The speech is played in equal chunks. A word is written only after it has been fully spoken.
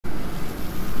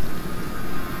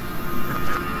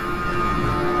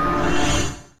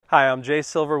Hi, I'm Jay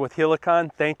Silver with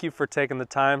Helicon. Thank you for taking the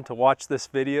time to watch this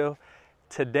video.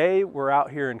 Today we're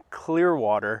out here in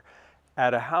Clearwater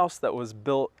at a house that was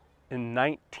built in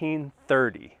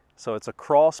 1930. So it's a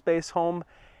crawl space home,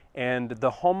 and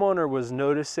the homeowner was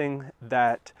noticing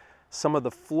that some of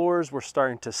the floors were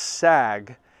starting to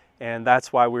sag, and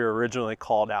that's why we were originally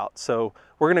called out. So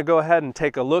we're gonna go ahead and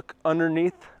take a look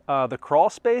underneath the crawl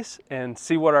space and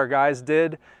see what our guys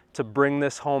did to bring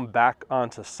this home back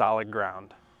onto solid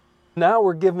ground. Now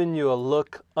we're giving you a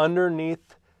look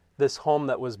underneath this home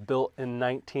that was built in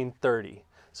 1930.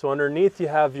 So underneath you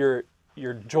have your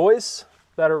joists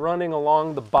that are running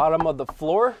along the bottom of the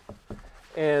floor,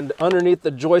 and underneath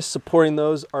the joists supporting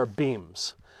those are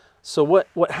beams. So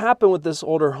what happened with this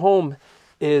older home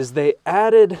is they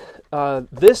added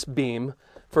this beam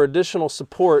for additional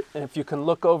support, and if you can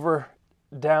look over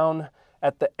down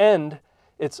at the end,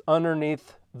 it's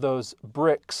underneath those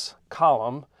bricks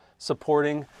column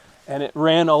supporting, and it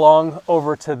ran along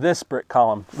over to this brick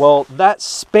column. Well, that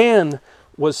span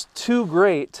was too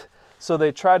great, so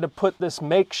they tried to put this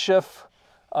makeshift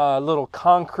little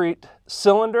concrete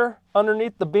cylinder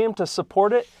underneath the beam to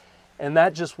support it, and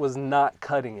that just was not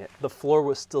cutting it. The floor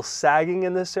was still sagging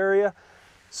in this area,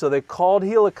 so they called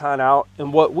Helicon out,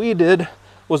 and what we did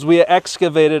was we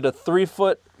excavated a 3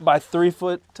 foot by 3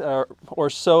 foot or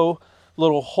so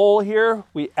little hole here.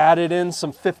 We added in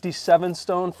some 57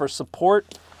 stone for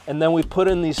support, and then we put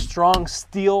in these strong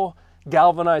steel,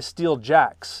 galvanized steel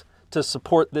jacks to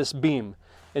support this beam.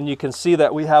 And you can see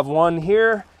that we have one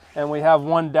here and we have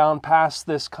one down past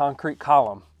this concrete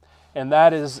column. And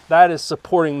that is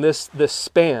supporting this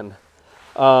span.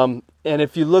 And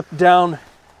if you look down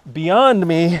beyond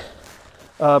me,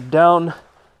 down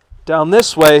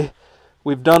this way,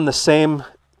 we've done the same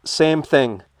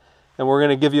thing. And we're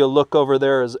gonna give you a look over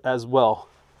there as well.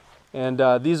 And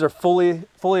these are fully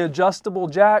adjustable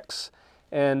jacks,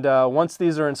 and once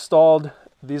these are installed,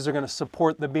 these are going to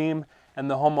support the beam, and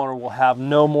the homeowner will have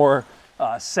no more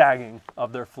sagging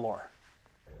of their floor.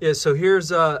 Yeah, so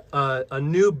here's a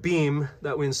new beam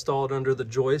that we installed under the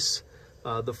joists.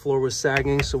 The floor was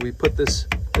sagging, so we put this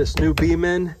new beam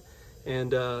in,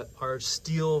 and our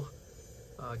steel,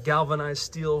 galvanized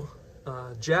steel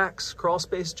jacks, crawl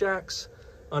space jacks,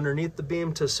 underneath the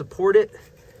beam to support it.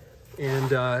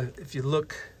 And if you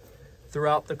look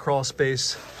throughout the crawl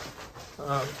space,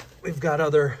 we've got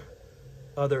other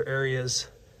areas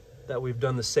that we've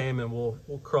done the same, and we'll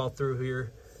crawl through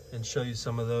here and show you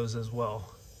some of those as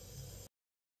well.